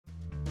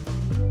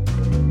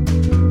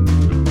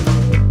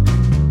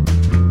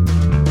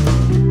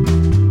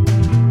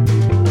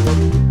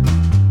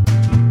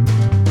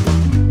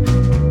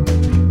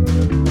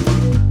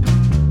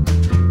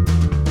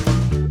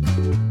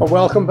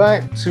Welcome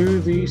back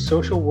to the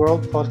Social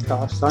World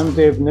Podcast. I'm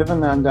Dave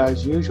Niven, and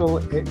as usual,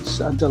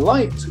 it's a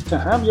delight to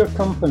have your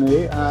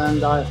company,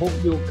 and I hope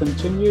you'll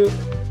continue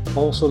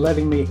also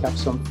letting me have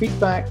some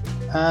feedback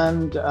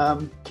and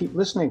keep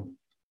listening.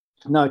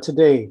 Now,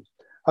 today,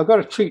 I've got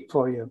a treat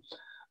for you.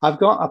 I've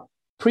got a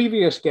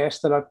previous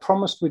guest that I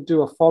promised we'd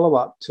do a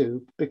follow-up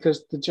to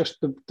because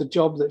the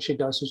job that she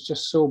does is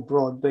just so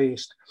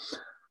broad-based.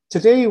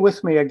 Today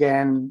with me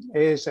again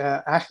is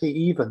Aki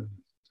Even.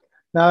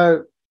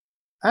 Now,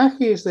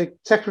 Aki is the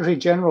Secretary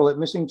General at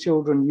Missing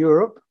Children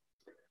Europe.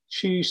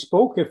 She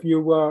spoke, if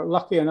you were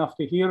lucky enough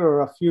to hear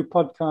her, a few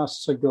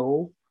podcasts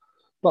ago,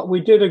 but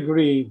we did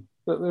agree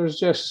that there's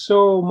just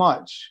so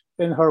much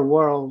in her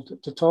world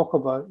to talk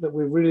about that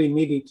we really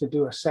needed to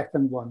do a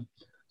second one.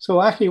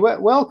 So Aki,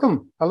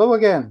 welcome. Hello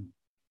again.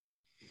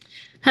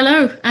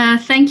 Hello.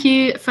 Thank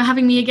you for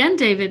having me again,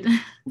 David.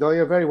 No,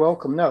 you're very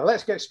welcome. Now,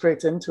 let's get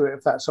straight into it,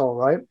 if that's all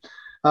right.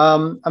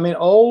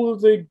 All of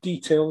the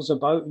details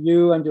about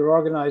you and your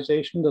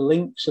organization, the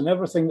links and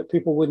everything that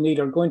people would need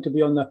are going to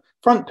be on the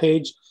front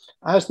page,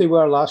 as they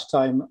were last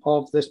time,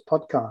 of this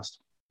podcast.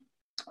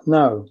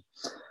 Now,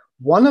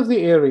 one of the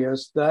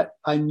areas that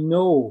I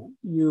know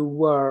you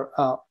were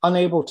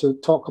unable to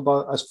talk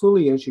about as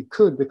fully as you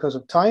could because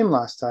of time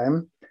last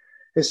time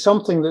is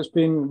something that's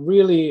been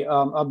really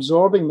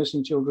absorbing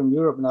Missing Children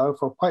Europe now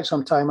for quite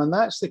some time, and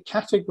that's the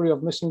category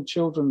of missing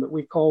children that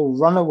we call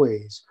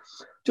runaways.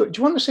 Do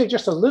you want to say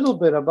just a little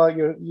bit about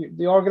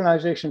the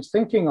organization's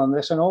thinking on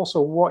this and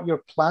also what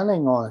you're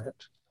planning on it?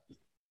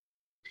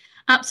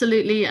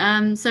 Absolutely.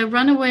 So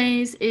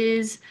runaways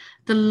is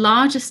the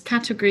largest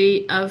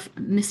category of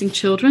missing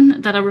children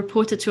that are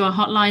reported to our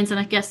hotlines and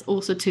I guess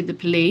also to the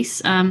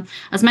police.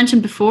 As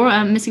mentioned before,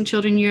 Missing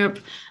Children Europe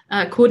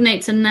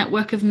coordinates a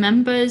network of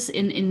members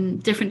in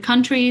different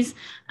countries.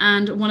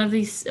 And one of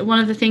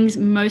the things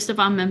most of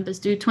our members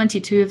do,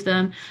 22 of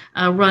them,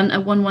 run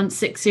a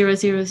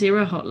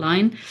 116000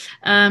 hotline,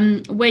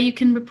 where you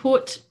can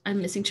report a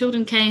missing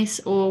children case,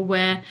 or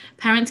where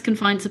parents can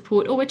find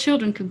support, or where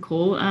children can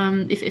call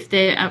if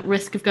they're at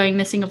risk of going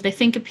missing, or if they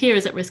think a peer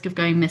is at risk of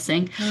going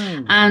missing.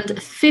 And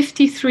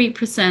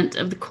 53%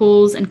 of the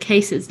calls and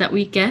cases that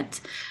we get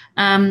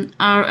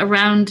are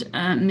around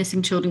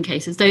missing children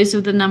cases. Those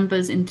are the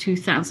numbers in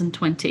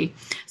 2020.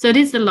 So it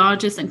is the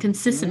largest and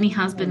consistently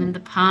has been in the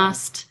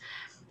past,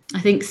 I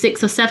think,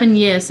 6 or 7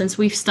 years since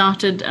we've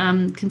started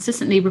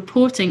consistently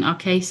reporting our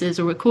cases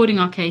or recording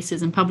our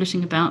cases and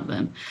publishing about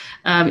them.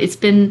 It's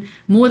been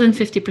more than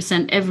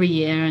 50% every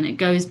year, and it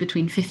goes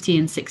between 50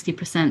 and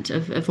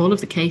 60% of all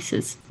of the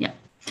cases. Yeah.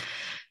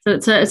 So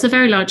it's a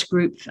very large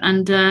group,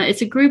 and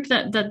it's a group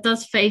that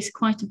does face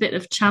quite a bit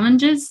of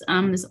challenges.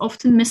 Is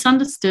often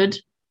misunderstood,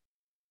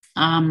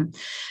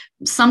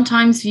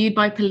 sometimes viewed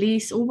by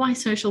police or by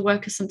social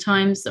workers,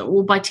 sometimes,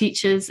 or by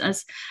teachers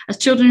as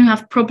children who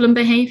have problem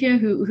behavior,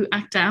 who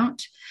act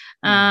out.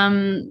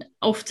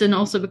 Often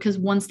also because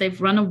once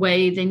they've run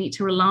away, they need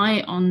to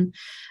rely on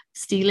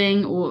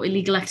stealing or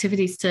illegal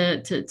activities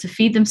to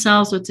feed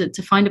themselves or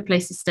to find a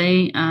place to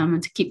stay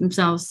and to keep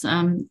themselves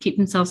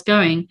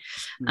going.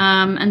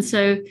 And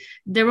so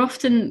they're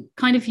often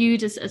kind of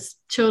viewed as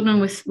children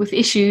with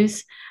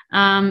issues.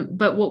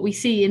 But what we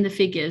see in the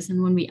figures,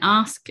 and when we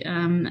ask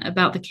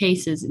about the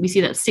cases, we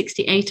see that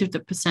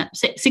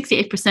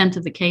 68%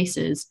 of the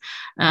cases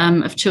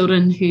of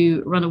children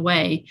who run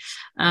away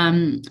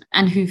and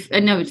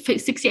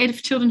 68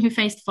 of children who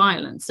faced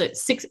violence. So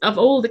of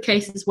all the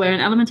cases where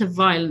an element of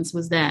violence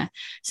was there,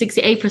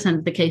 68%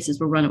 of the cases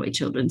were runaway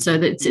children. So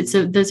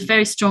there's a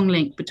very strong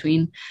link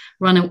between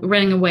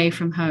running away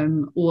from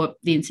home or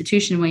the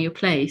institution where you're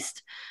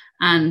placed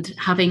and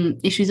having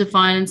issues of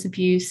violence,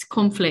 abuse,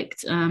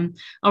 conflict are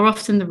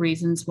often the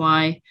reasons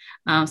why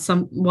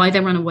they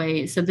run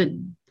away. So that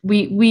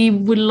we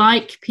would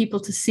like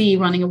people to see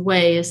running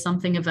away as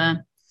something of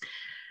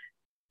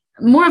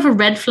more of a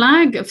red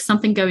flag of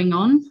something going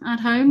on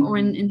at home or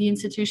in the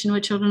institution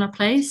where children are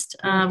placed,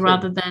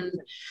 rather than,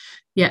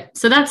 yeah.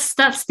 So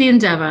that's the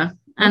endeavour.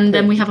 And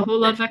then we have a whole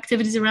lot of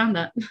activities around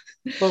that.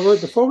 Well,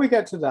 before we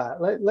get to that,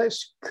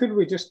 could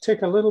we just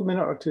take a little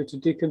minute or two to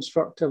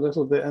deconstruct a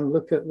little bit and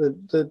look at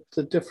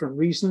the different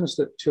reasons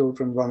that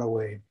children run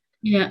away?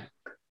 Yeah.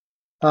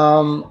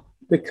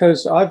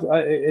 Because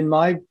in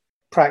my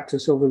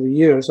practice over the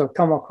years, I've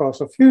come across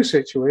a few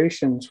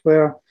situations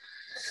where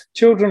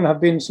children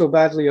have been so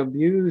badly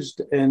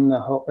abused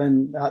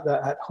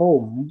at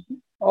home,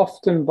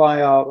 often by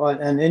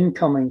an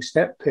incoming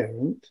step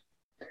parent.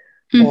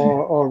 Mm-hmm.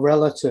 or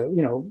relative,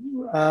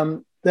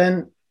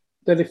 then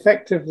that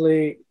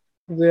effectively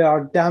they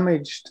are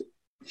damaged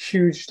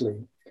hugely.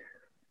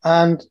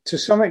 And to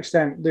some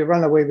extent, they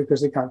run away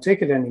because they can't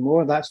take it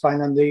anymore. That's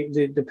fine. And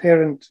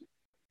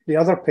the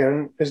other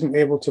parent isn't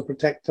able to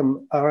protect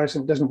them, or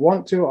doesn't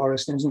want to, or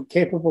isn't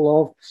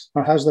capable of,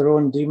 or has their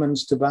own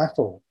demons to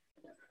battle.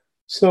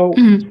 So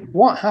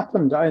what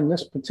happened in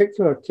this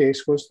particular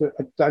case was that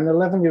an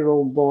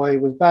 11-year-old boy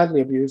was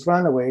badly abused,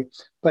 ran away,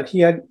 but he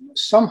had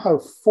somehow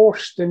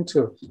forced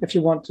into, if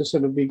you want to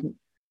sort of be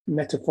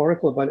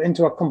metaphorical about it,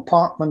 into a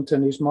compartment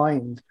in his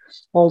mind,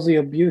 all the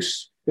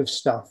abusive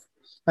stuff,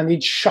 and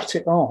he'd shut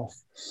it off.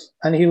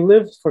 And he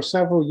lived for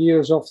several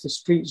years off the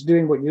streets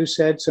doing what you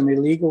said, some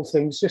illegal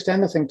things, just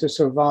anything to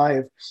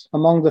survive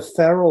among the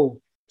feral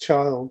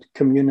child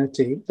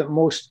community that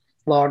most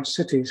large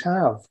cities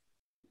have.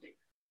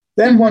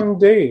 Then one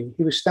day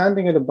he was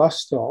standing at a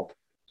bus stop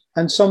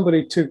and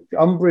somebody took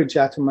umbrage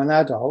at him, an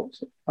adult,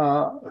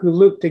 who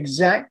looked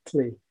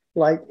exactly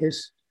like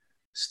his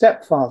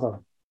stepfather.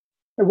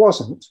 It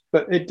wasn't,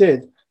 but it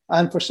did.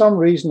 And for some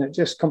reason, it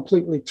just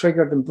completely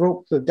triggered and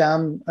broke the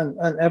dam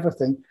and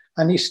everything.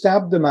 And he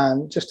stabbed the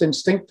man just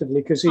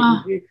instinctively because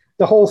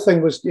the whole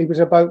thing was, he was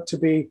about to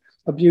be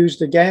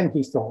abused again,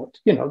 he thought,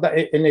 you know, that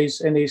in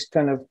his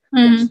kind of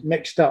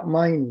mixed up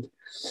mind.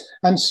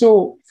 And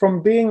so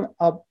from being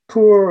a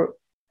poor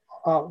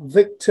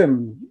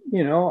victim,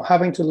 you know,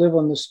 having to live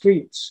on the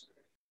streets,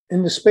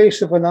 in the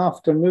space of an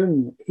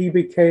afternoon, he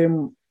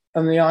became,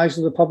 in the eyes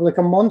of the public,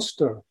 a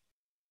monster.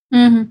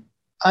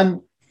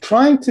 And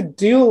trying to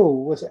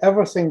deal with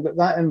everything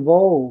that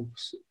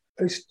involves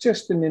is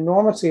just an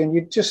enormity. And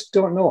you just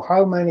don't know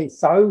how many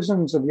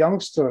thousands of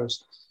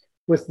youngsters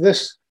with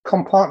this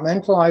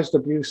compartmentalized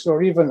abuse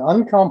or even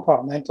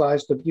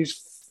uncompartmentalized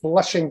abuse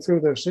flushing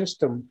through their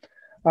system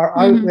are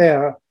out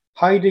there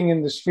hiding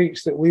in the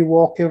streets that we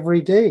walk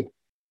every day.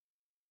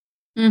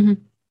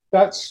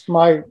 That's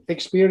my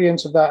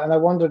experience of that. And I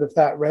wondered if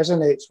that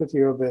resonates with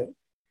you a bit.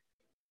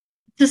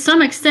 To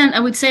some extent, I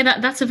would say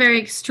that that's a very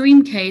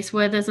extreme case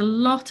where there's a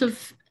lot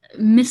of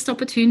missed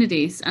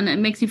opportunities, and it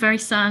makes me very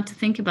sad to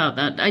think about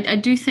that. I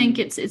do think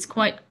it's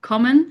quite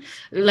common,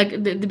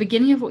 like the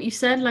beginning of what you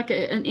said, like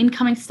an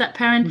incoming step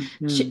parent,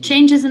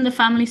 changes in the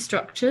family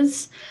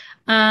structures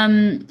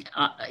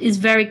is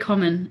very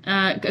common,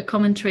 a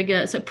common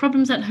trigger. So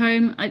problems at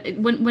home,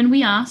 when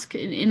we ask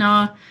in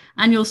our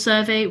annual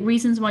survey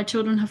reasons why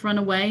children have run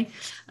away,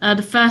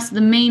 the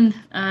main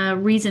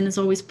reason is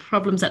always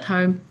problems at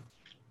home,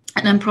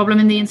 and then problem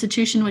in the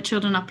institution where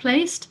children are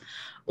placed,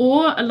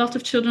 or a lot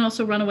of children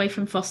also run away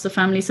from foster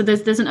families. So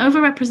there's an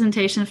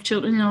overrepresentation of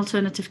children in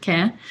alternative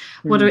care,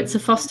 whether it's a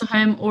foster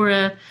home or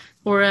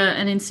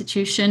an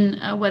institution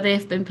where they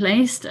have been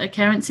placed, a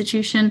care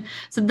institution.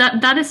 So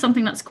that is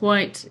something that's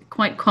quite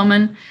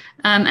common,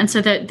 and so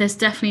there's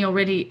definitely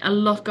already a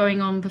lot going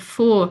on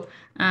before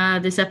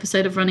this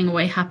episode of running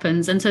away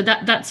happens. And so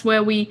that's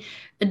where we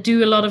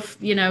do a lot of,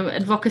 you know,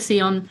 advocacy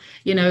on,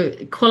 you know,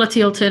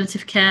 quality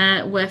alternative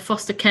care, where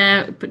foster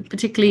care,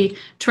 particularly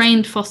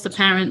trained foster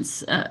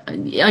parents, are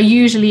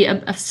usually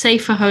a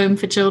safer home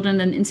for children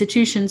than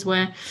institutions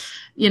where,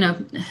 you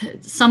know,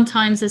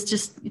 sometimes there's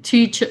just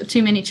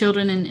too many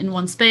children in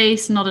one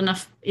space, not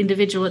enough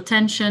individual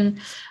attention.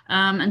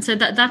 And so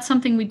that's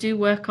something we do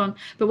work on.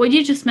 But what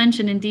you just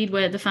mentioned, indeed,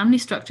 where the family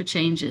structure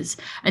changes,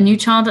 a new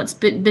child that's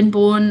been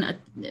born,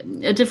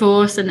 a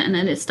divorce and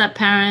a step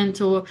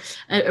parent, or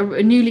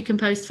a newly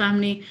composed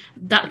family,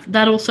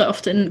 that also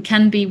often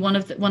can be one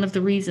of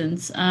the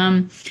reasons.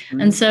 And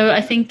so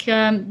I think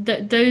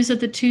that those are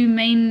the two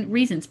main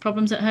reasons: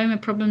 problems at home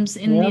and problems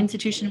in the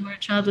institution where a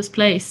child was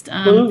placed.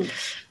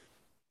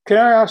 Can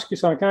I ask you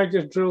something? Can I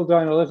just drill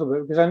down a little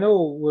bit? Because I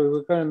know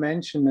we're going to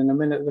mention in a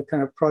minute the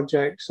kind of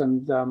projects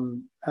and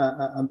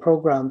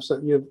programs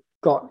that you've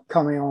got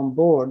coming on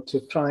board to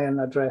try and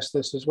address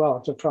this as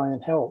well, to try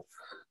and help.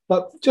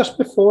 But just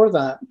before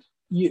that,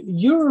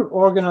 your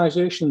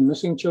organization,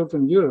 Missing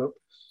Children Europe,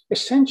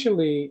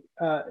 essentially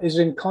is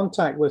in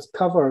contact with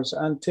Covers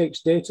and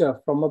takes data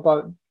from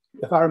about,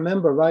 if I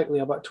remember rightly,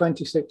 about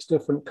 26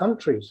 different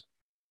countries.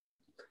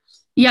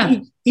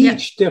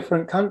 Each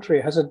different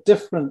country has a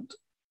different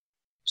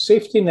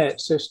safety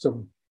net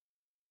system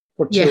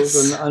for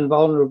children and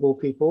vulnerable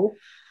people.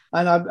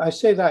 And I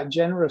say that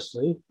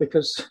generously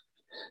because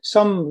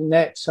some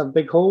nets have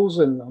big holes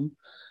in them,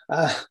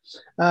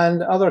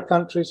 and other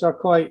countries are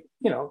quite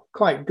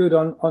good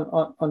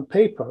on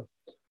paper.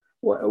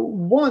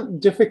 What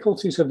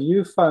difficulties have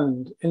you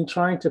found in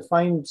trying to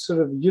find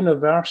sort of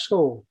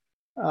universal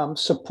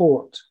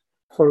support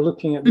for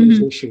looking at these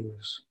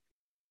issues?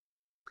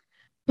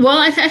 Well,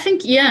 I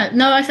think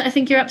I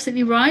think you're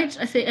absolutely right.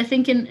 I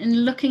think in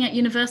looking at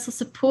universal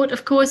support,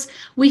 of course,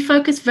 we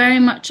focus very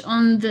much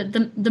on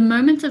the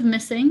moment of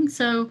missing.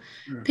 So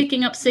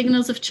picking up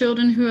signals of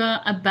children who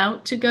are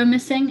about to go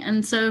missing.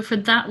 And so for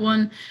that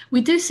one,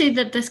 we do see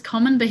that there's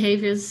common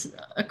behaviors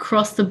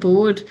across the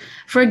board.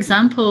 For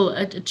example,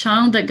 a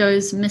child that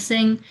goes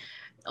missing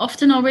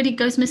often already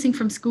goes missing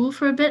from school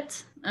for a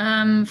bit.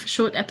 For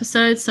short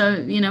episodes. So,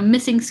 you know,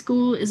 missing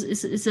school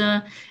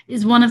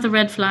is one of the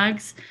red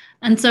flags.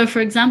 And so, for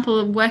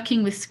example,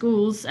 working with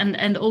schools,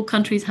 and all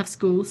countries have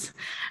schools,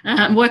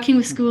 working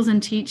with schools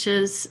and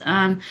teachers,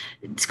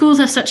 schools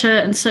have such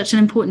an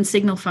important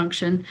signal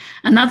function.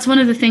 And that's one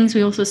of the things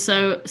we also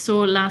saw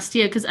last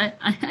year, because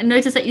I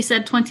noticed that you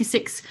said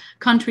 26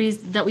 countries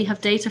that we have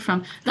data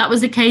from. That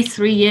was the case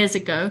 3 years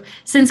ago.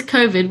 Since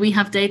COVID, we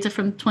have data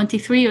from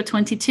 23 or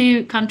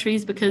 22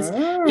 countries because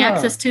the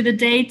access to the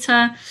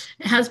data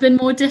has been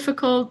more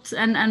difficult,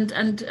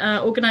 and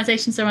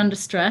organizations are under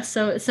stress.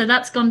 So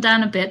that's gone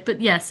down a bit. But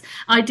yes,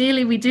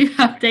 ideally, we do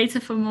have data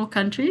for more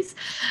countries.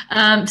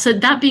 So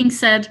that being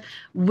said,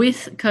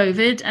 with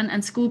COVID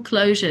and school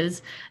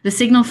closures, the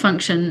signal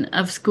function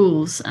of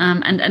schools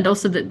and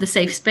also the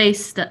safe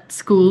space that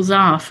schools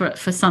are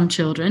for some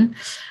children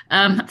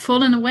have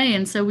fallen away.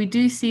 And so we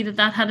do see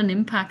that had an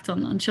impact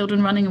on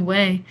children running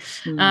away.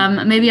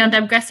 Maybe I'm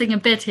digressing a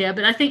bit here,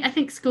 but I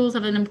think schools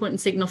have an important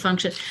signal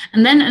function.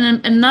 And then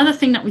another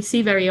thing that we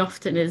see very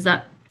often is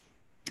that,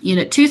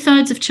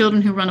 2/3 of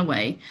children who run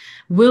away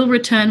will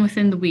return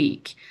within the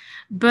week.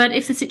 But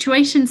if the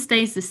situation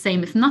stays the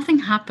same, if nothing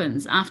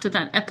happens after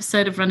that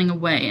episode of running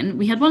away, and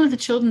we had one of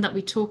the children that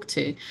we talked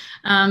to,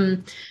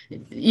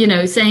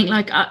 saying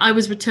like, I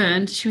was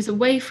returned. She was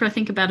away for, I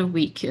think, about a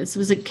week. This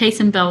was a case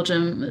in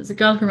Belgium. It was a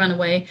girl who ran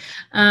away.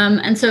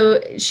 And so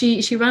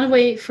she ran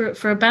away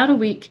for about a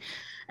week.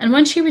 And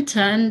when she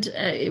returned,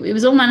 it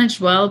was all managed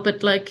well,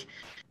 but like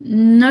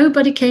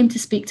nobody came to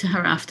speak to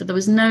her after.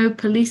 There was no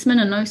policeman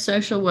and no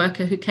social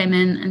worker who came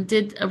in and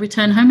did a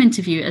return home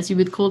interview, as you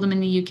would call them in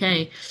the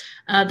UK.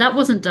 That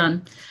wasn't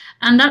done.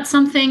 And that's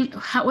something,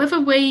 however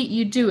way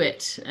you do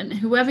it, and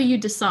whoever you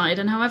decide,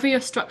 and however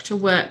your structure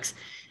works,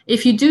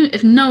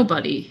 if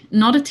nobody,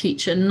 not a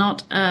teacher,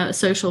 not a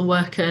social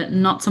worker,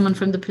 not someone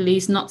from the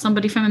police, not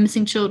somebody from a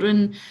missing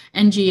children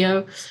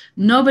NGO,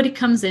 nobody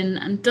comes in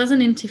and does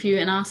an interview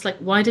and asks, like,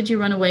 why did you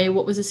run away?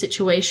 What was the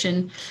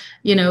situation?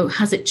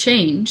 Has it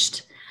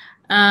changed?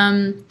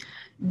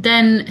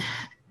 Then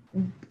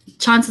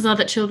chances are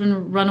that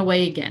children run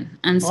away again.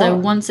 And so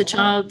once a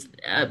child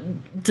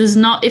does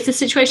not, if the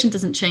situation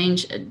doesn't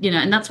change,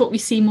 and that's what we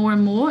see more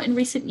and more in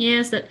recent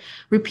years, that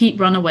repeat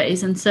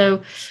runaways. And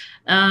so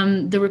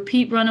the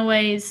repeat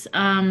runaways,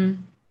 I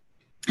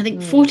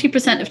think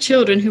 40% of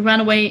children who ran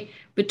away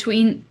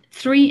between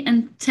 3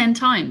 and 10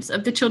 times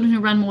of the children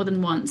who ran more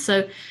than once.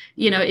 So,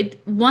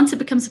 once it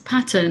becomes a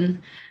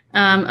pattern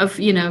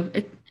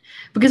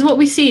because what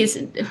we see is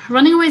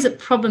running away is a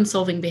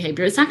problem-solving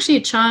behavior. It's actually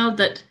a child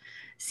that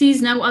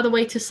sees no other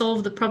way to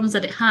solve the problems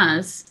that it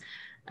has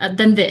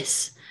than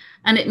this.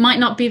 And it might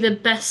not be the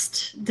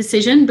best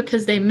decision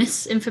because they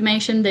miss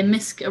information, they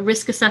miss a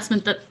risk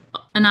assessment that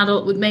an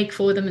adult would make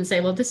for them and say,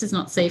 well, this is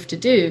not safe to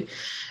do.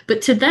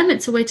 But to them,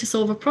 it's a way to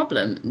solve a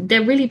problem.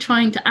 They're really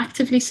trying to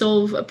actively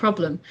solve a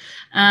problem.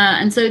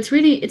 And so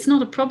it's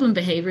not a problem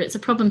behavior, it's a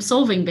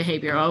problem-solving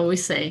behavior, I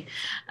always say.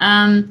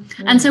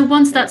 And so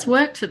once that's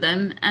worked for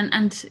them,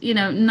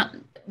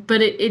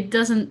 but it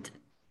doesn't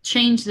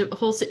change the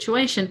whole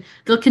situation,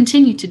 they'll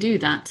continue to do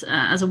that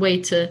as a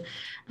way to.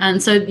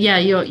 And so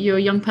your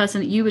young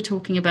person that you were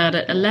talking about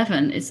at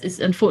 11 is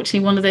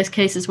unfortunately one of those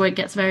cases where it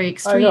gets very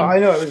extreme. I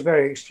know it was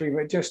very extreme.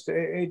 It just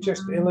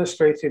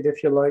illustrated,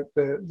 if you like,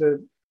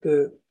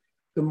 the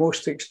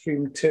most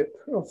extreme tip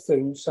of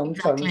things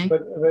sometimes. Exactly.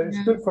 But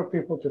it's good for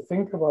people to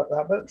think about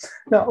that.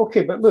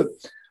 But look,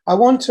 I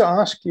want to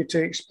ask you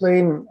to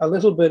explain a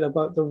little bit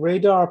about the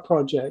Radar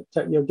project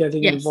that you're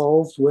getting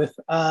involved with,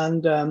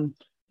 and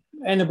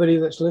anybody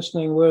that's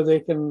listening, where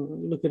they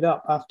can look it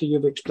up after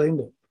you've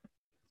explained it.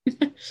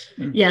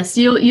 Yes,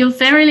 you'll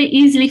fairly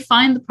easily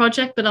find the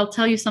project, but I'll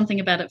tell you something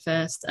about it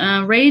first.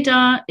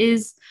 Radar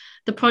is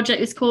the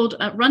project. It's called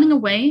Running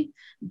Away: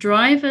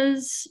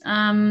 Drivers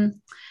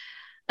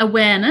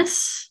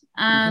Awareness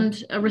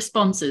and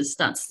Responses.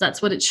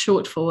 That's what it's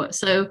short for.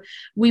 So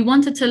we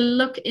wanted to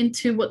look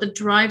into what the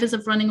drivers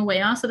of running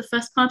away are. So the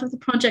first part of the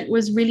project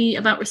was really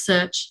about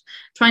research,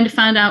 trying to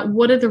find out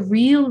what are the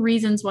real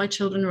reasons why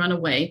children run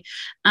away.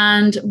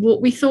 And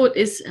what we thought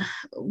is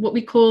what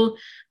we call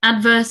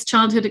adverse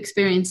childhood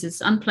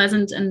experiences,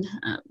 unpleasant and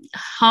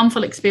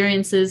harmful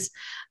experiences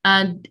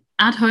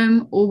at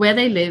home or where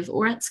they live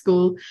or at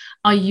school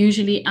are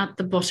usually at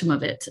the bottom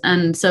of it.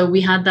 And so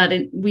we had that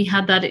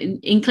in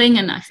inkling,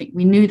 and I think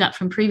we knew that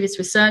from previous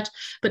research,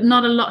 but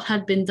not a lot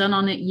had been done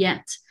on it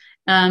yet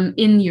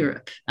in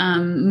Europe.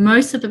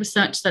 Most of the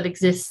research that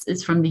exists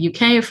is from the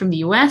UK or from the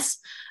US.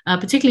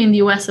 Particularly in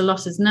the US, a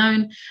lot is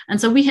known. And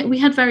so we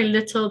had very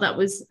little that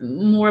was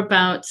more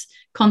about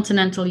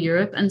continental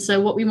Europe. And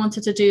so what we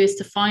wanted to do is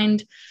to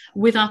find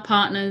with our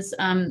partners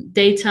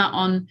data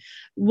on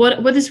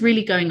what is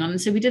really going on. And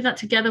so we did that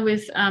together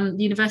with the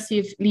University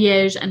of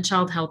Liège and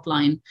Child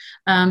Helpline,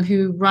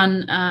 who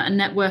run a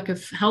network of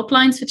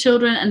helplines for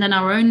children, and then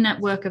our own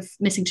network of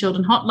missing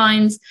children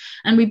hotlines.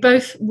 And we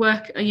both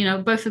work,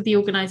 both of the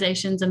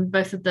organizations and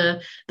both of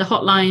the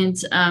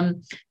hotlines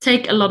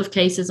take a lot of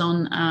cases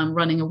on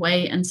running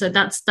away. And so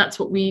that's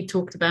what we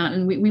talked about.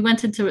 And we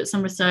went into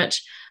some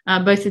research,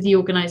 both of the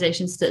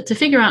organizations, to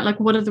figure out, like,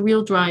 what are the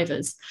real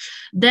drivers.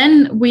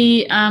 Then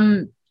we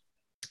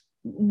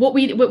what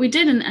we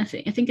did, and I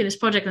think in this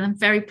project, and I'm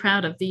very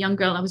proud of the young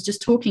girl I was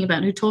just talking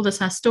about who told us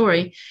her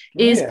story,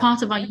 is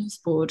part of our youth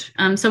board.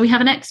 So we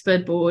have an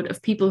expert board of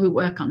people who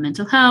work on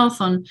mental health,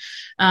 on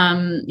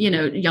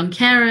young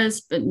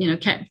carers, but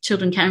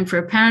children caring for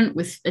a parent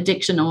with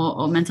addiction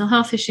or mental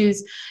health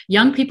issues,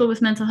 young people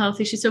with mental health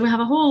issues. So we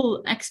have a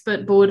whole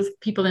expert board of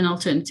people in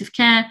alternative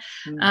care,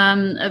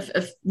 of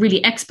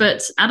really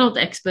experts, adult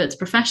experts,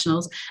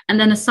 professionals, and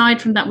then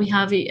aside from that, we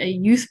have a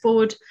youth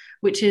board,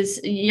 which is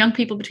young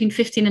people between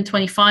 15 and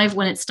 25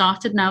 when it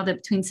started. Now they're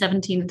between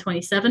 17 and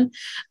 27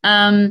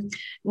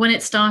 when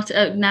it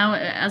started, now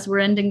as we're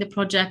ending the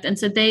project. And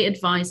so they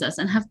advise us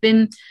and have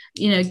been,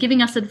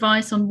 giving us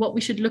advice on what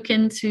we should look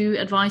into,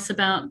 advice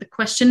about the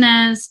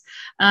questionnaires,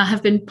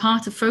 have been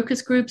part of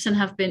focus groups and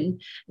have been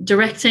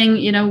directing,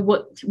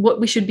 what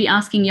we should be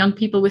asking young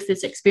people with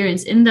this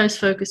experience in those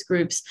focus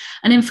groups.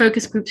 And in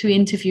focus groups, we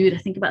interviewed, I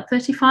think, about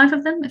 35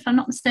 of them, if I'm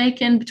not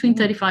mistaken, between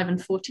 35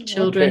 and 40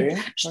 children.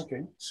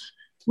 Okay.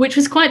 Which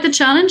was quite the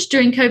challenge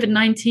during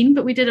COVID-19,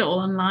 but we did it all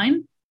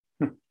online.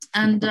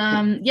 And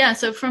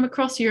so from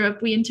across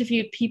Europe, we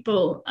interviewed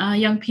people,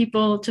 young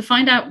people, to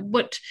find out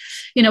what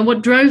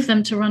drove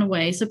them to run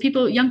away. So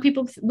young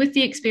people with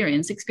the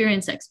experience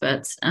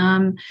experts,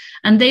 and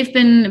they've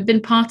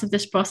been part of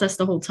this process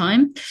the whole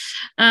time.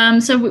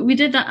 So we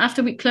did that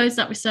after we closed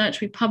that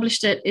research. We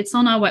published it. It's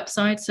on our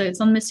website. So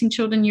it's on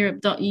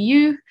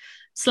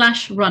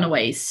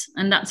missingchildreneurope.eu/runaways.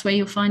 And that's where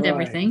you'll find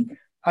everything.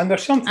 And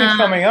there's something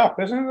coming up,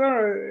 isn't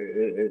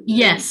there?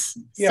 Yes.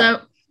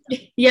 Yeah.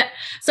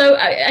 So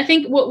I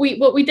think what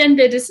we then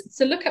did is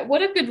to look at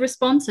what are good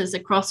responses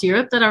across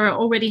Europe that are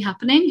already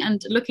happening,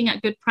 and looking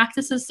at good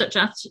practices such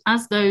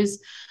as those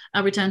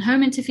return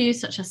home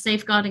interviews, such as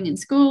safeguarding in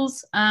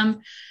schools,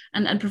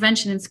 and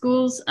prevention in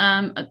schools,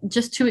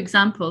 just two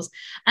examples.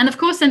 And of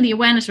course, then the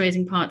awareness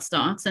raising part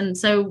starts. And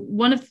so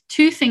one of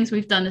two things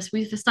we've done is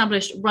we've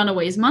established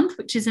Runaways Month,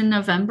 which is in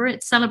November.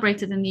 It's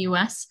celebrated in the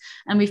US,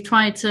 and we've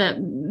tried to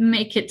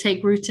make it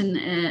take root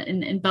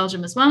in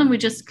Belgium as well. And we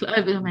just,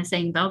 when I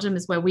say in Belgium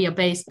is where we are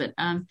based, but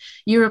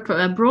Europe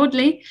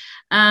broadly.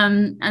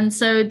 And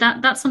so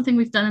that's something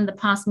we've done in the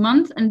past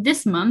month. And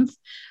this month,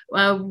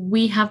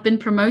 we have been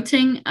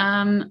promoting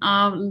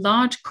our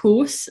large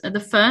course, the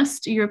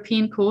first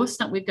European course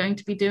that we're going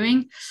to be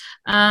doing,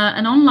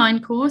 an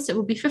online course. It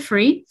will be for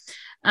free.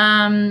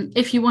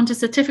 If you want a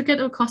certificate,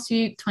 it'll cost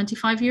you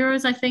 25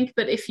 euros, I think.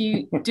 But if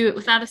you do it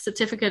without a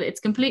certificate, it's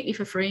completely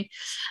for free.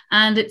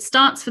 And it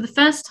starts for the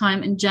first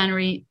time in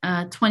January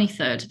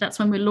 23rd. That's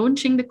when we're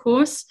launching the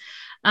course.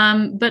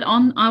 But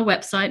on our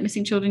website,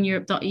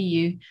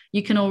 missingchildreneurope.eu,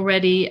 you can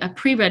already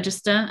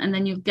pre-register, and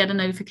then you'll get a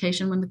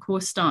notification when the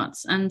course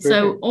starts. And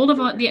so all of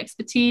the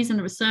expertise and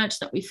the research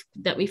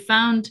that we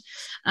found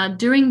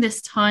during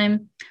this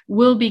time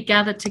will be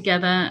gathered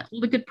together.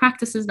 All the good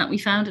practices that we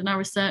found in our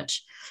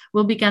research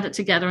will be gathered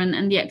together,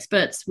 and the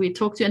experts we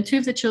talked to, and two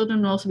of the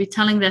children will also be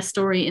telling their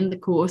story in the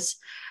course.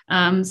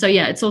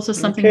 It's also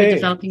something we're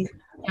developing.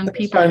 Young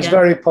people. Sounds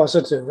very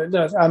positive. It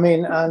does.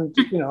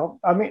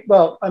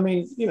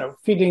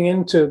 Feeding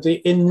into the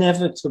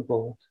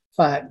inevitable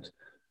fact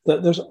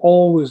that there's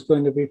always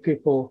going to be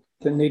people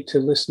that need to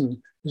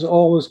listen. There's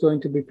always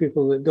going to be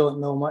people that don't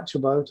know much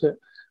about it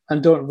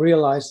and don't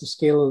realize the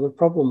scale of the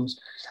problems.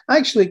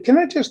 Actually, can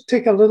I just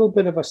take a little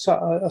bit of a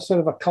sort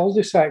of a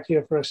cul-de-sac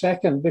here for a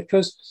second?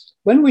 Because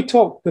when we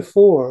talked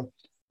before,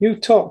 you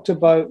talked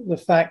about the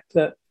fact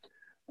that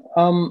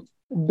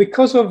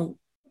because of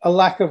a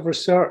lack of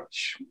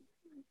research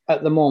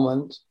at the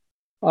moment,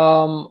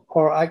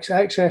 or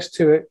access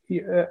to it,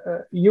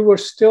 you were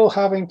still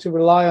having to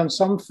rely on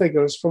some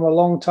figures from a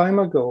long time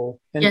ago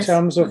in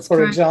terms of,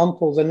 for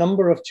example, the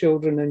number of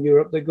children in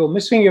Europe that go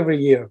missing every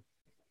year.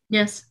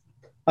 Yes.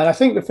 And I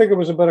think the figure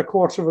was about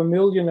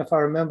 250,000, if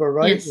I remember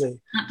rightly. Yes,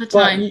 at the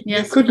time,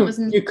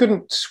 you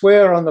couldn't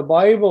swear on the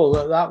Bible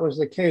that was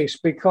the case,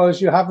 because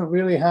you haven't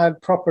really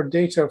had proper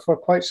data for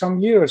quite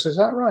some years. Is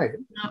that right?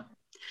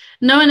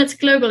 No, and it's a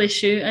global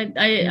issue.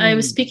 I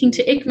was speaking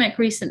to ICMEC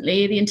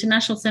recently, the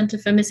International Center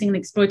for Missing and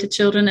Exploited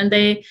Children, and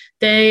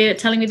they're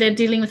telling me they're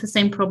dealing with the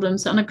same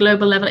problems. So on a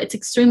global level, it's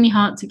extremely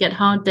hard to get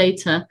hard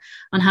data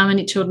on how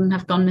many children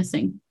have gone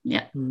missing.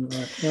 Yeah.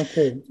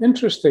 Okay,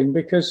 interesting,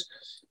 because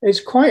it's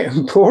quite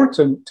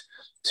important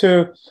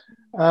to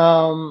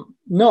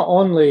not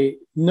only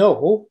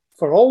know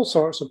for all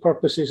sorts of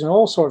purposes and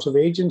all sorts of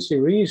agency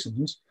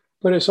reasons,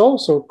 but it's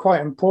also quite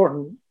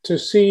important to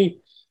see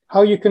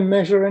how you can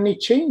measure any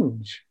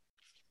change.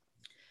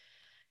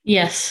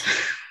 Yes,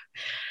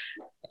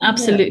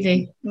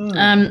 absolutely.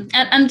 Yeah.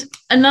 And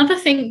another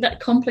thing that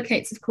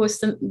complicates, of course,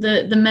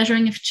 the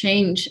measuring of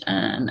change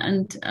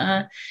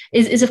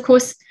is, of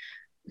course,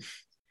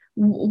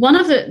 one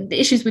of the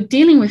issues we're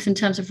dealing with in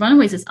terms of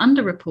runaways is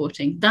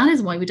underreporting. That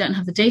is why we don't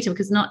have the data,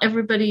 because not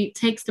everybody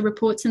takes the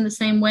reports in the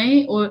same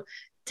way or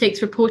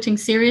takes reporting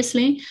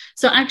seriously.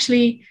 So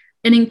actually,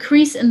 an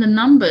increase in the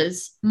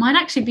numbers might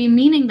actually be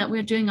meaning that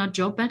we're doing our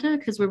job better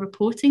because we're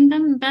reporting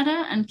them better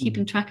and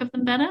keeping track of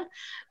them better.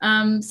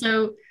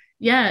 So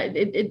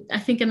I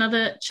think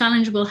another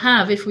challenge we'll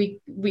have if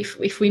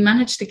we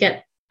manage to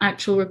get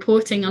actual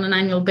reporting on an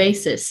annual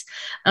basis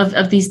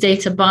of these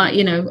data by,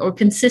 or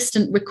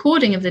consistent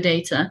recording of the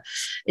data,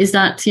 is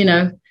that,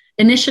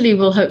 initially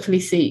we'll hopefully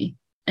see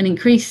an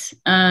increase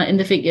in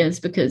the figures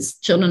because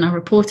children are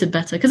reported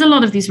better, because a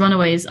lot of these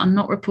runaways are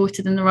not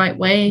reported in the right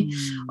way,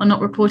 are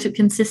not reported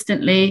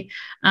consistently,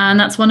 and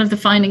that's one of the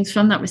findings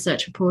from that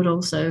research report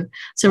also.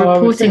 So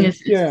reporting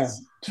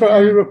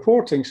Are you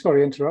reporting?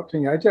 Sorry,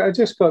 interrupting you. I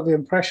just got the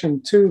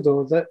impression too,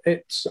 though, that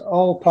it's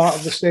all part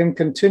of the same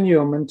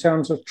continuum in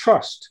terms of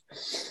trust,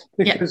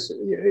 because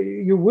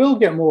you will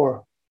get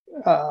more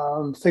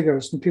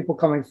figures and people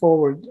coming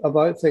forward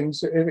about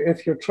things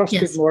if you're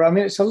trusted more. I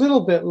mean, it's a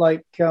little bit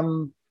like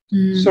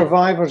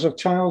survivors of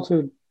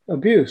childhood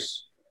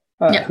abuse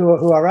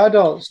who are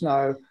adults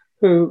now,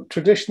 who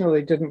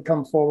traditionally didn't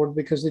come forward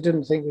because they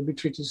didn't think they'd be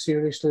treated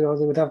seriously or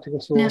they would have to go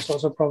through all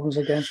sorts of problems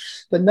again.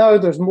 But now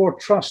there's more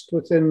trust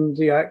within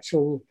the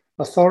actual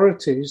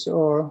authorities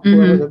or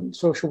whoever, the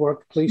social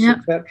work, police,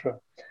 etc.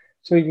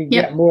 So you can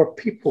get more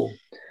people.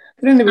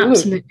 But anyway,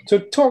 look, so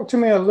talk to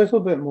me a little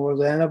bit more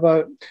then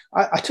about,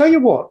 I tell you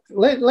what,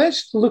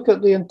 let's look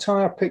at the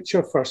entire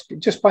picture first,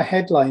 just by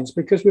headlines,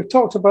 because we've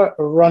talked about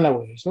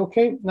runaways,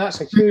 okay? That's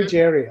a huge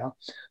area.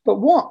 But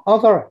what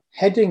other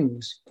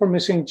headings for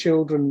missing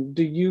children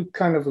do you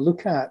kind of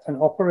look at and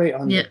operate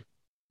under? Yeah.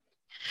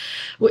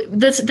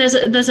 There's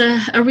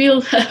a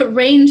real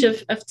range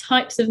of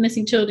types of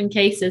missing children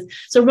cases.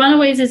 So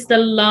runaways is the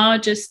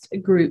largest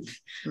group.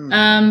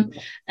 And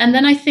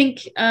then I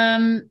think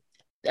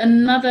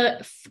another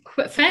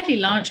fairly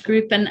large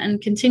group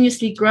and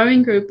continuously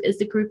growing group is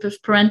the group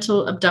of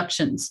parental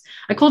abductions.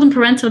 I call them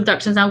parental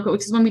abductions now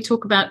because when we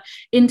talk about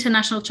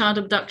international child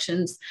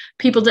abductions,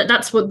 people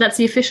that's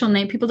the official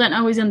name. People don't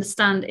always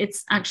understand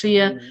it's actually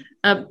a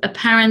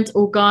parent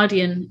or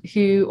guardian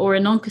or a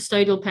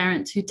non-custodial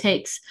parent who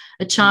takes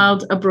a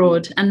child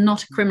abroad, and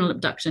not a criminal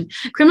abduction.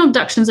 Criminal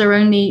abductions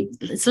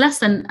it's less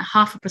than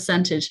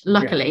 0.5%,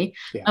 luckily,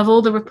 of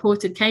all the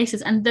reported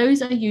cases, and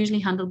those are usually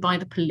handled by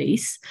the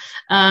police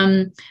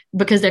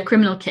because they're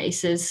criminal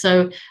cases.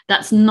 So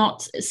that's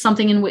not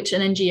something in which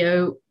an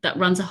NGO that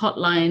runs a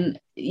hotline,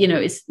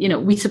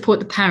 we support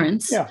the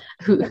parents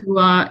who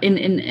are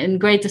in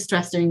great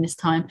distress during this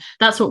time.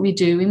 That's what we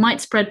do. We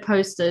might spread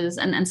posters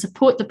and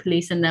support the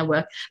police in their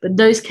work, but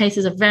those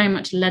cases are very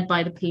much led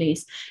by the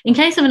police. In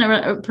case of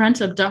a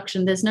parental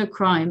abduction, there's no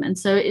crime, and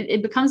so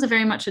it becomes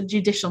very much a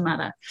judicial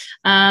matter.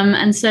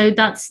 And so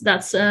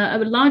that's a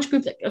large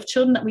group of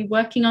children that we're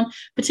working on,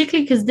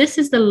 particularly because this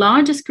is the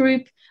largest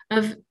group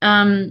of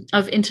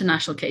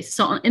international cases.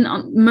 So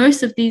on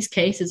most of these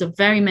cases, or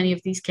very many of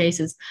these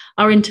cases,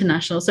 are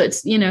international. So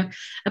it's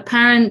a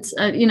parent,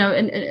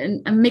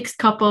 a mixed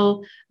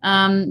couple.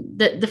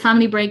 The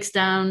family breaks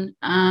down,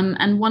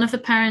 and one of the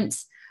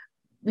parents,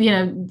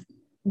 then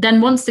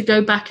wants to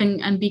go back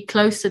and be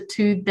closer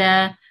to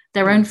their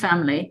own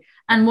family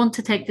and want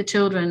to take the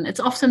children. It's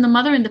often the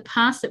mother. In the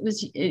past,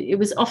 it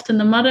was often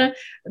the mother,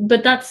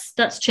 but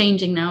that's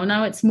changing now.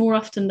 Now it's more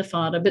often the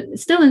father, but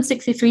still in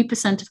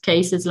 63% of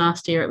cases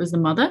last year, it was the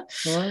mother.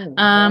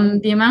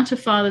 The amount of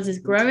fathers is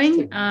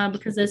growing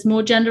because there's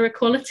more gender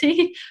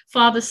equality.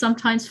 Fathers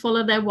sometimes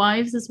follow their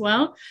wives as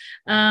well.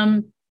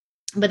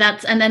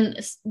 And then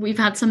we've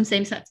had some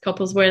same-sex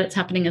couples where it's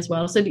happening as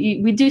well. So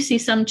we do see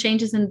some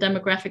changes in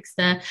demographics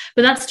there,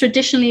 but that's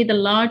traditionally the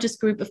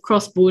largest group of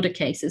cross-border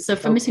cases. So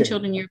for missing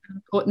children, Europe is an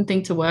important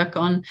thing to work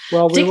on.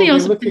 Well, particularly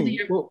also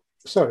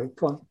sorry,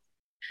 go on.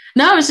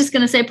 No, I was just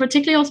going to say,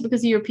 particularly also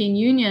because the European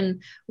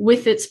Union,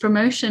 with its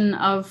promotion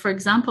of, for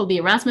example, the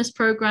Erasmus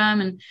program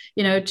and,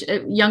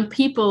 young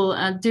people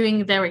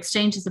doing their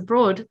exchanges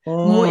abroad,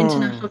 more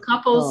international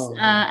couples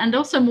and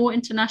also more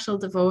international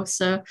divorce.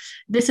 So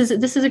this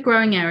is a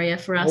growing area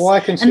for us. Oh, I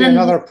can see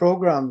another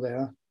program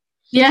there.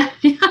 Yeah,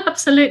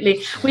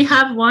 absolutely. We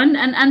have one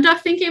and are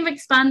thinking of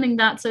expanding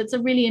that. So it's a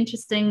really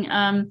interesting,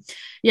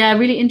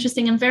 really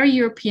interesting and very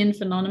European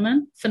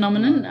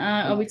phenomenon,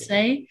 I would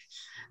say.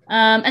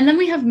 And then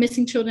we have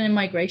missing children in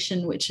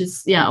migration, which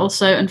is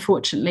also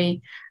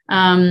unfortunately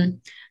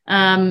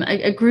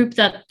a group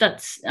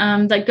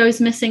that goes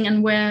missing,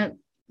 and where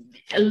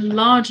a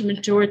large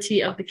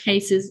majority of the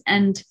cases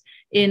end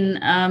in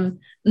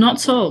not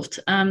solved.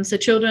 So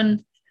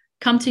children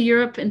come to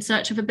Europe in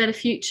search of a better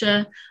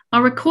future,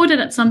 are recorded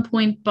at some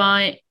point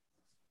by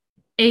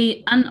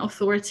an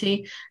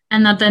authority,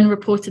 and are then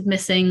reported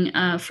missing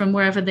from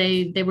wherever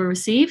they were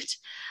received.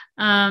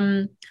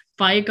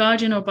 By a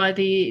guardian or by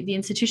the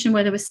institution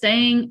where they were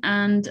staying,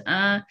 and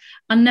are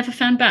never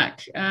found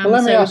back.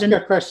 Let me ask you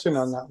a question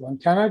on that one.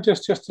 Can I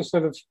just to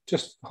sort of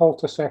just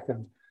halt a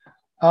second?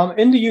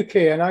 In the UK,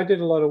 and I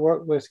did a lot of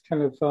work with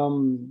kind of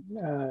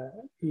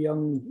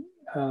young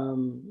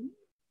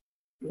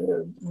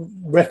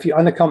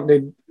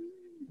unaccompanied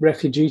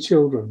refugee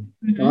children,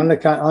 or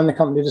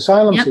unaccompanied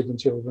asylum-seeking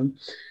children,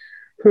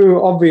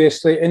 who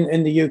obviously,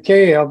 in the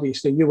UK,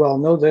 obviously, you all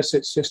know this,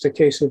 it's just a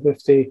case of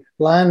if they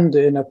land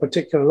in a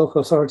particular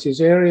local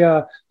authority's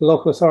area, the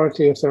local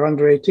authority, if they're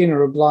under 18,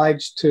 are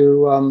obliged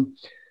to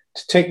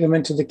to take them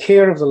into the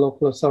care of the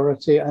local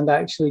authority and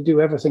actually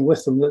do everything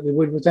with them that they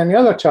would with any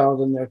other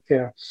child in their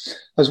care,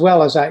 as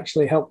well as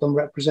actually help them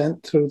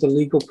represent through the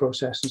legal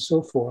process and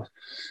so forth.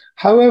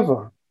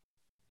 However,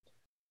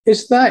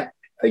 is that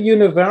a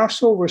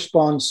universal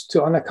response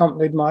to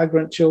unaccompanied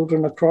migrant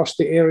children across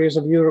the areas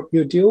of Europe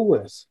you deal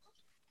with?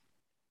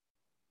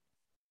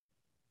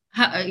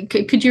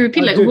 Could you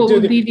repeat? What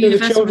would be the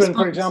universal children,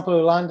 response? for example,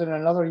 who land in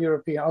other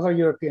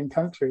European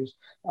countries,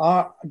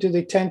 do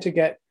they tend to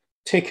get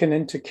taken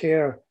into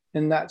care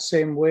in that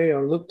same way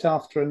or looked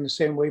after in the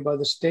same way by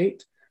the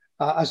state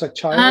as a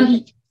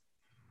child?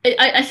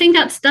 I think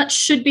that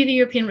should be the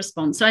European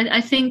response. So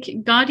I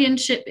think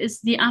guardianship is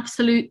the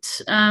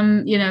absolute,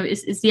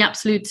 is the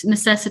absolute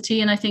necessity,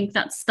 and I think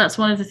that's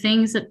one of the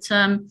things that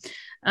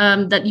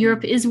that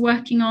Europe is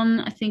working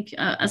on. I think,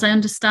 as I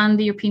understand,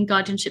 the European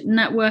Guardianship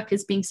Network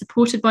is being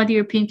supported by the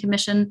European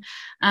Commission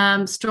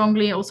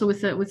strongly, also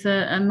with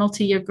a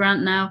multi-year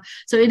grant now.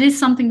 So it is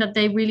something that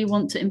they really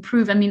want to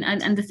improve. I mean,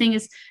 and the thing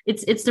is,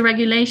 it's the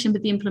regulation,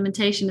 but the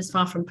implementation is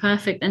far from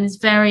perfect and is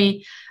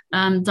very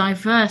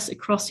diverse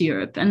across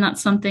Europe, and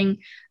that's something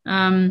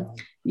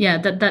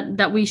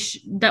that we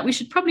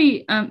should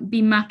probably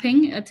be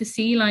mapping to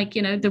see, like,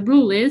 the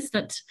rule is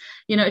that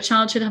a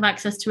child should have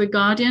access to a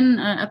guardian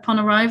upon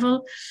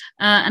arrival,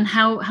 and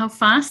how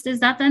fast is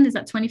that? Then is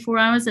that 24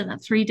 hours? Is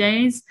that 3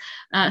 days?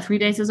 3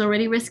 days is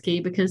already risky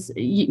because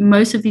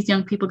most of these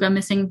young people go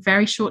missing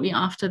very shortly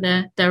after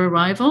their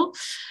arrival.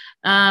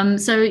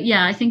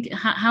 I think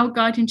how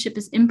guardianship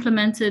is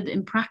implemented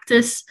in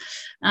practice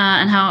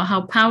and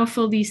how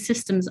powerful these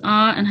systems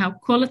are and how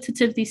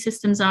qualitative these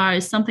systems are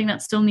is something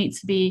that still needs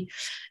to be,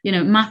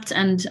 mapped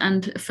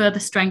and further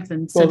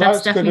strengthened. So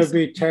that's going to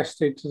be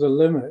tested to the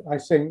limit, I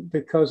think,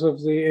 because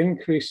of the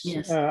increase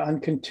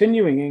and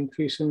continuing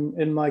increase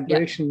in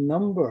migration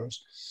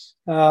numbers.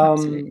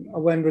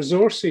 When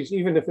resources,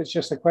 even if it's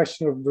just a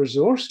question of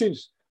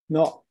resources,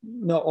 not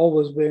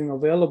always being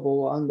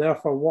available, and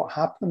therefore what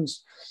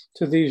happens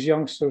to these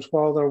youngsters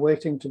while they're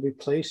waiting to be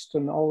placed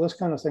and all this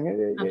kind of thing.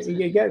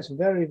 It gets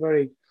very,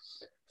 very,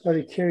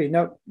 very scary.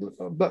 Now,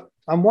 but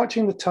I'm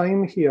watching the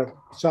time here,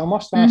 so I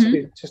must ask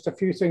you just a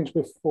few things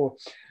before.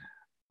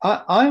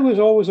 I was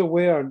always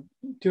aware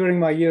during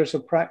my years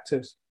of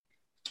practice,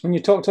 when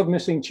you talked of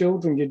missing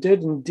children, you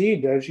did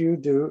indeed, as you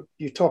do,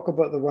 you talk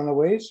about the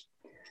runaways,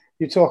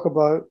 you talk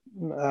about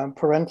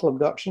parental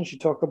abductions, you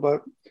talk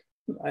about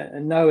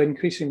and now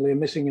increasingly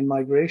missing in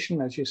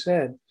migration, as you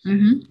said.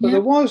 But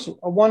there was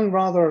one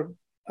rather,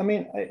 I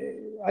mean,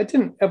 I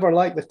didn't ever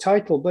like the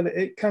title, but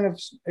it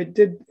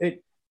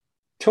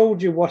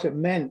told you what it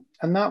meant,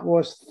 and that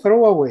was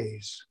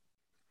throwaways.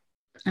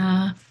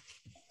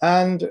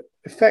 And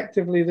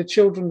effectively the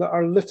children that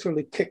are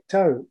literally kicked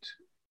out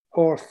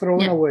or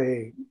thrown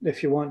away,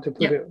 if you want to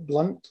put it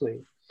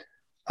bluntly.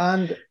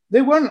 And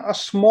they weren't a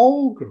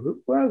small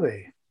group, were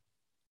they?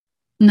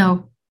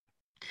 No.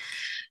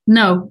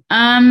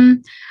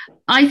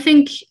 I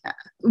think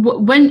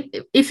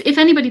if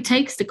anybody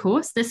takes the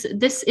course,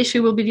 this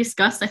issue will be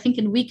discussed, I think,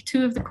 in week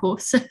 2 of the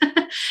course.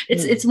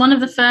 It's one of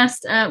the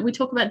first. We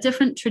talk about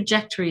different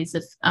trajectories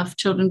of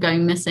children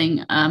going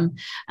missing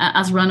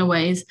as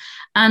runaways,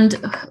 and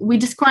we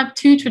describe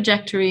 2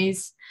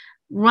 trajectories: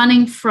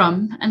 running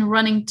from and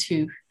running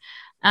to.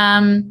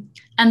 And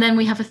then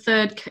we have a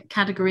third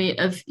category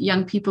of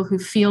young people who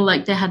feel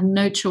like they had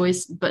no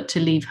choice but to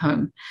leave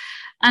home.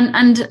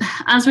 And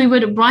as we were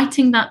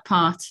writing that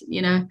part,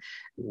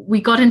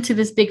 we got into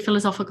this big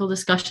philosophical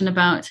discussion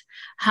about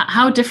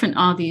how different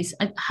are these?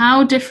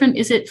 How different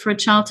is it for a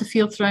child to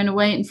feel thrown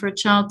away and for a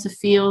child to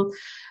feel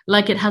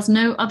like it has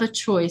no other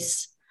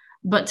choice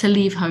but to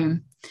leave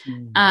home?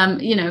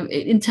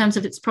 In terms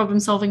of its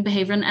problem-solving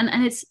behavior,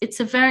 and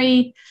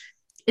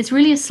it's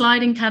really a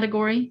sliding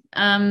category,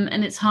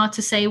 and it's hard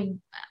to say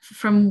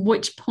from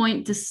which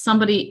point does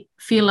somebody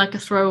feel like a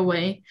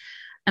throwaway.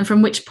 And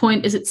from which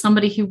point is it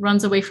somebody who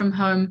runs away from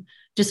home,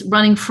 just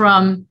running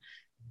from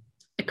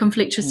a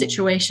conflictual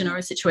situation or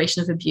a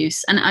situation of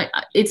abuse? And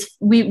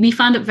we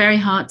found it very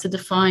hard to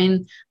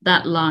define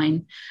that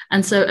line.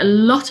 And so a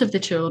lot of the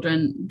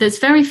children, there's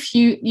very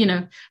few,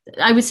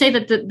 I would say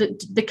that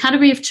the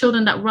category of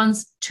children that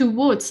runs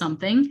towards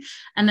something,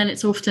 and then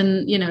it's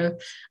often,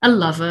 a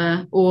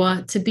lover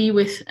or to be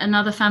with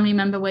another family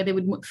member where they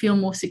would feel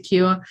more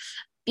secure.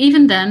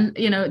 Even then,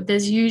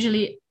 there's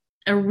usually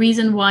a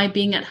reason why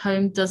being at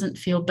home doesn't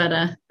feel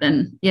better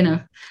than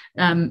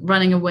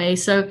running away.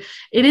 So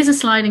it is a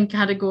sliding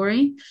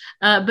category,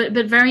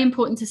 but very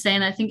important to say.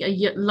 And I think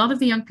a lot of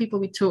the young people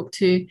we talk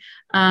to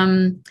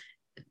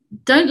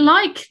don't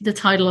like the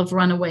title of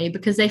runaway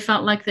because they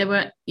felt like they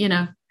were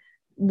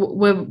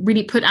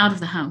really put out of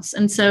the house.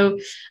 And so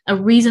a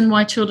reason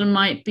why children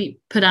might be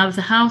put out of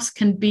the house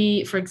can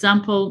be, for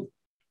example,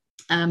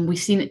 we've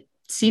seen it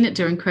seen it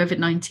during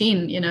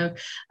COVID-19,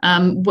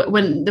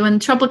 when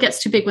trouble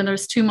gets too big, when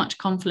there's too much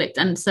conflict.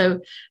 And so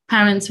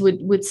parents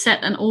would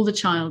set an older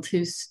child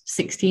who's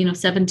 16 or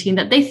 17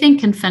 that they think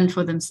can fend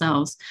for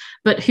themselves,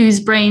 but whose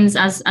brains,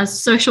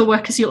 as social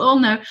workers, you'll all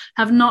know,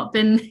 have not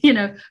been,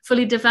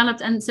 fully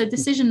developed. And so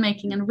decision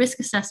making and risk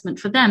assessment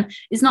for them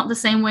is not the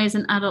same way as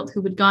an adult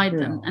who would guide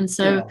them. And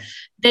so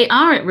they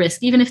are at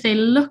risk, even if they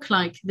look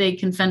like they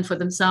can fend for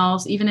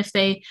themselves, even if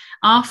they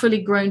are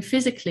fully grown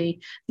physically,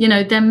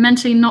 they're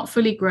mentally not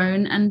fully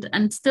grown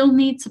and still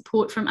need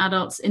support from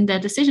adults in their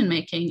decision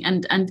making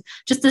and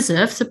just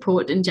deserve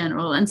support in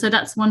general. And so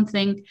that's one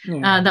thing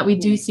that we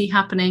do see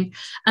happening.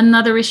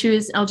 Another issue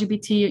is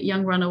LGBT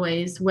young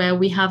runaways, where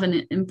we have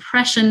an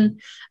impression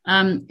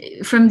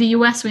from the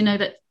US. We know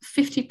that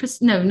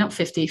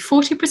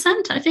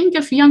 40%, I think,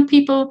 of young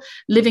people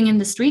living in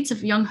the streets,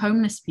 of young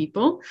homeless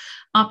people,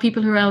 are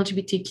people who are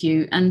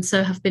LGBTQ and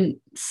so have been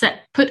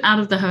put out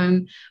of the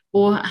home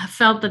or have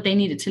felt that they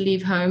needed to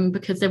leave home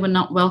because they were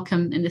not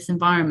welcome in this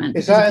environment.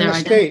 Is that in the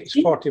States,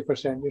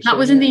 40%? That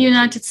was in the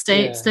United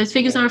States. Yeah. Those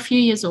figures are a few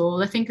years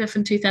old. I think they're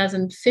from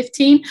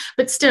 2015,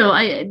 but still,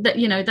 and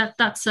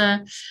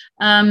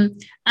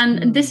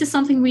this is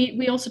something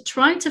we also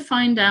tried to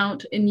find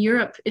out in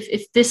Europe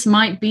if this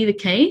might be the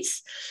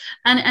case.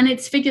 And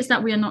it's figures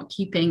that we are not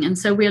keeping. And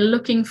so we are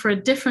looking for a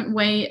different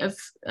way of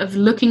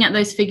looking at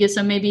those figures.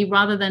 So maybe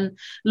rather than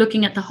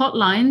looking at the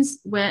hotlines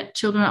where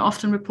children are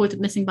often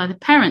reported missing by the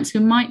parents who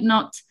might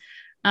not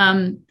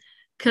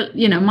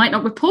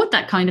report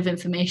that kind of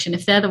information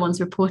if they're the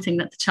ones reporting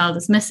that the child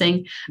is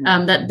missing,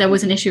 that there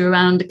was an issue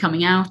around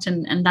coming out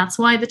and that's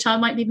why the child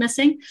might be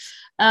missing.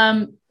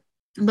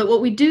 But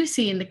what we do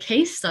see in the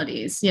case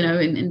studies,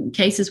 in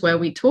cases where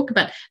we talk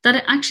about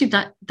that,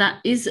 that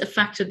is a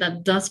factor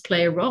that does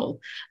play a role.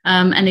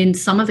 And in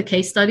some of the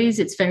case studies,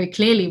 it's very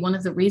clearly one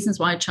of the reasons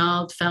why a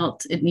child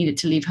felt it needed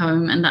to leave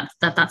home, and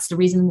that's the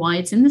reason why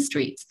it's in the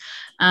streets,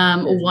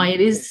 or why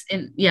it is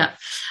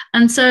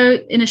and so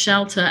in a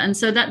shelter. And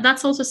so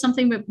that's also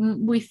something that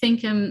we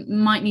think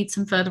might need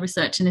some further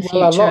research in the future.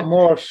 A lot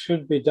more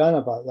should be done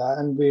about that,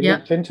 and we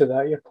looked into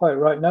that. You're quite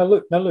right. Now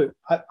look,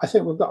 I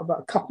think we've got about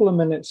a couple of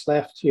minutes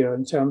left here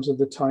in terms of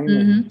the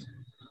timing,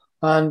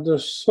 and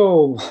there's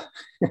still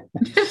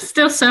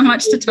so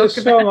much to talk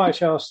about. So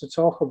much else to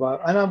talk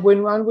about, and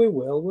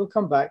we'll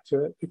come back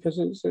to it because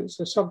it's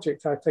a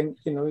subject I think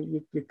you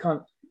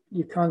can't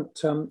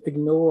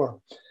ignore.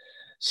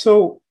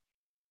 So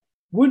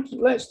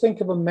let's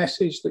think of a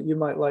message that you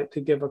might like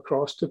to give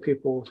across to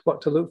people,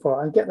 what to look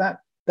for, and get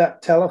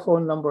that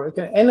telephone number.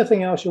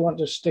 Anything else you want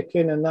to stick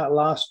in that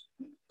last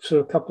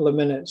sort of couple of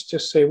minutes?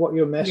 Just say what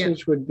your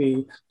message would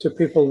be to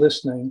people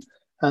listening,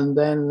 and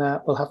then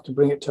we'll have to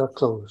bring it to a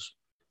close.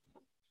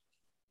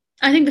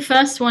 I think the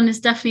first one is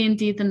definitely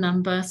indeed the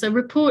number. So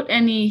report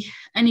any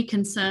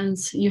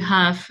concerns you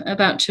have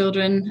about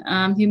children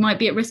who might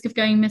be at risk of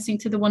going missing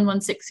to the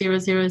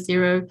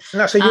 116000. And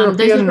that's a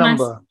European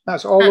number.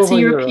 That's a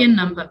European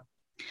number.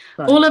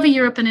 Right. All over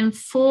Europe and in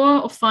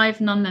 4 or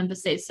 5 non-member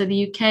states. So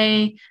the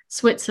UK,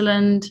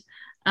 Switzerland,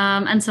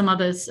 and some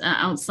others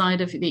outside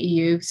of the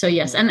EU. So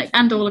yes,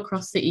 and all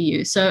across the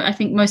EU. So I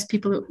think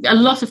a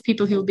lot of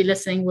people who will be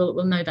listening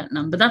will know that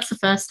number. That's the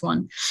first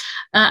one.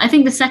 I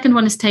think the second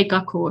one is take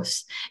our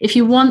course. If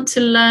you want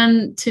to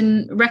learn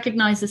to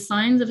recognize the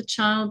signs of a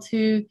child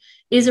who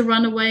is a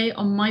runaway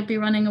or might be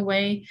running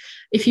away,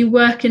 if you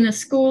work in a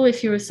school,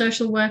 if you're a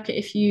social worker,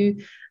 if you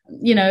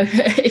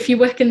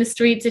work in the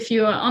streets, if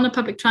you are on a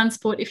public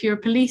transport, if you're a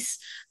police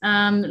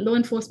law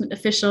enforcement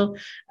official,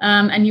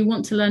 and you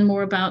want to learn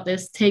more about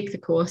this, take the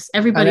course.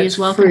 Everybody is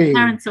welcome. Free.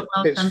 Parents are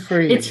welcome.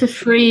 It's for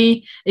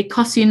free. It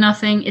costs you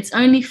nothing. It's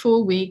only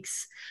 4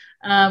 weeks.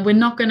 We're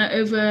not going to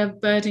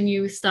overburden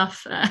you with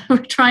stuff.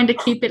 We're trying to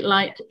keep it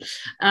light.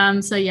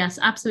 So yes,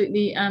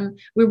 absolutely.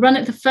 We run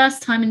it the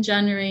first time in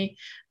January.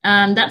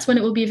 That's when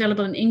it will be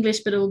available in English,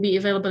 but it will be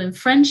available in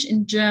French,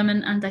 in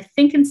German, and I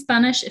think in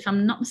Spanish, if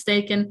I'm not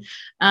mistaken,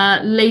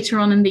 later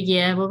on in the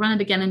year. We'll run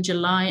it again in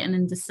July and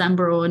in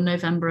December or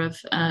November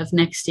of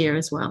next year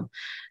as well.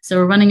 So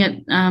we're running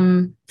it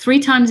 3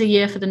 times a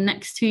year for the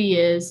next 2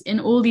 years in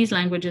all these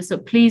languages. So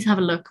please have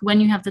a look when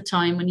you have the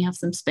time, when you have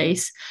some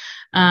space.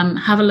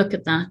 Have a look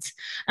at that.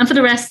 And for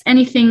the rest,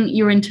 anything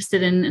you're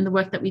interested in the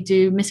work that we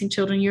do,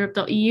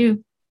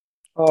 missingchildreneurope.eu.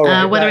 All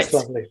right, that's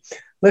lovely.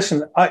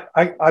 Listen,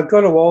 I've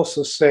got to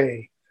also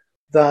say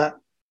that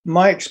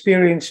my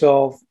experience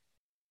of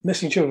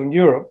Missing Children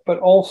Europe, but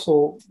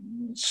also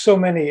so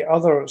many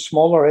other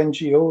smaller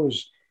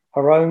NGOs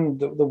around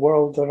the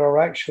world that are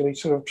actually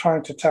sort of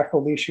trying to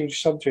tackle these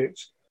huge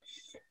subjects,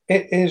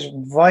 it is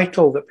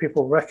vital that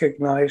people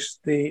recognize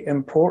the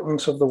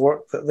importance of the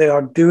work that they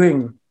are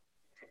doing.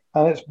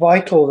 And it's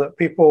vital that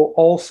people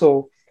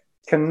also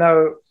can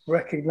now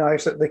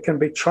recognize that they can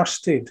be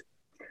trusted.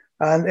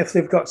 And if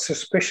they've got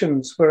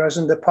suspicions, whereas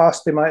in the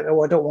past they might,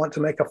 I don't want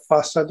to make a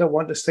fuss, I don't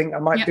want to think I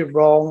might be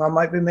wrong, I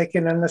might be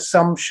making an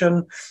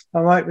assumption,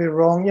 I might be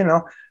wrong,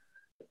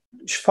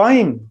 it's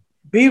fine,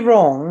 be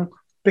wrong,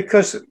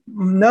 because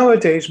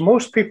nowadays,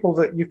 most people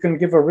that you can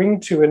give a ring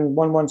to in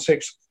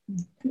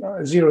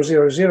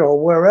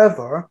 116000,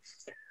 wherever,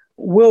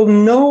 will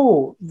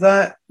know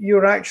that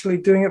you're actually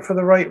doing it for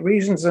the right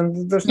reasons.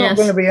 And there's not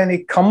going to be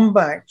any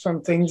comebacks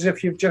on things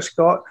if you've just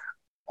got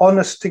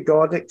honest to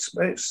God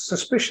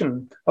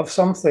suspicion of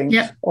something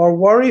or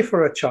worry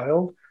for a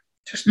child.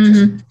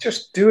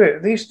 Just do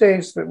it. These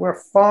days that we're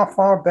far,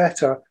 far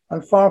better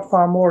and far,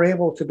 far more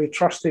able to be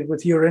trusted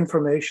with your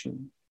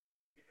information.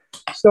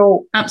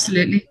 So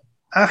absolutely.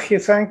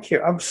 Achie, thank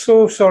you. I'm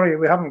so sorry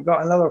we haven't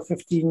got another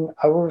 15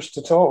 hours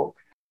to talk.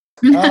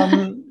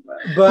 But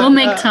we'll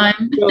make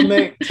time. We'll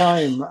make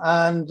time.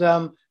 And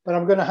but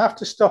I'm going to have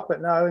to stop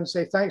it now and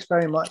say thanks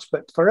very much.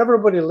 But for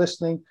everybody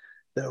listening,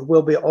 there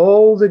will be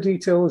all the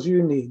details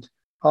you need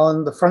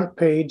on the front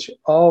page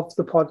of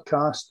the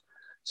podcast.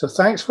 So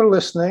thanks for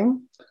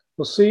listening.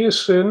 We'll see you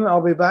soon.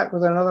 I'll be back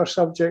with another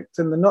subject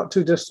in the not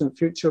too distant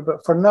future.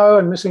 But for now,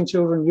 on Missing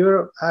Children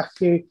Europe,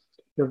 Achie,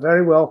 you're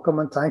very welcome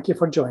and thank you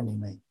for joining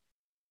me.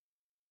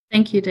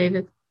 Thank you,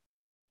 David.